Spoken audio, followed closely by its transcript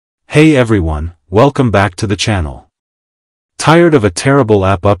Hey everyone, welcome back to the channel. Tired of a terrible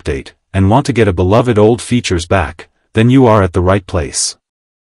app update, and want to get a beloved old features back? Then you are at the right place.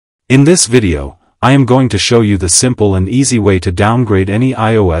 In this video, I am going to show you the simple and easy way to downgrade any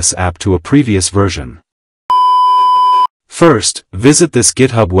iOS app to a previous version. First, visit this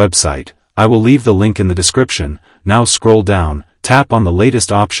GitHub website. I will leave the link in the description. Now scroll down, tap on the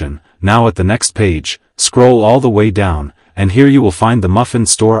latest option. Now at the next page, scroll all the way down, and here you will find the Muffin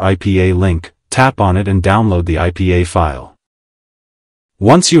Store IPA link. Tap on it and download the IPA file.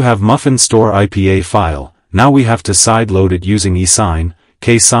 Once you have Muffin Store IPA file, now we have to sideload it using eSign,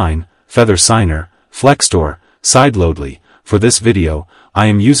 KSign, Feather Signer, Flexstore, Sideloadly. For this video, I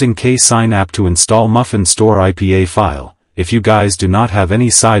am using KSign app to install Muffin Store IPA file. If you guys do not have any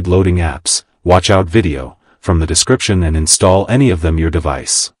side-loading apps, watch out video from the description and install any of them your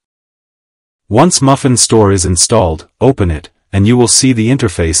device. Once Muffin Store is installed, open it, and you will see the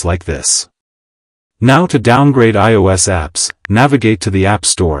interface like this. Now to downgrade iOS apps, navigate to the App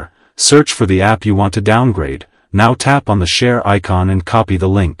Store, search for the app you want to downgrade. Now tap on the share icon and copy the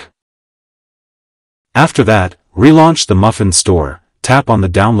link. After that, relaunch the Muffin Store, tap on the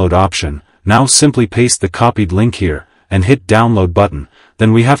download option. Now simply paste the copied link here, and hit download button.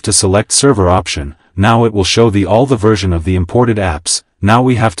 Then we have to select server option. Now it will show all the version of the imported apps. Now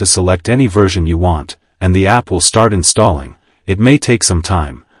we have to select any version you want, and the app will start installing. It may take some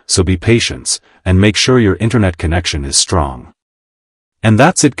time, so be patient, and make sure your internet connection is strong. And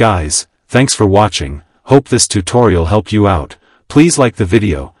that's it guys, thanks for watching. Hope this tutorial helped you out. Please like the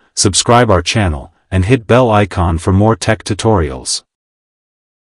video, subscribe our channel, and hit bell icon for more tech tutorials.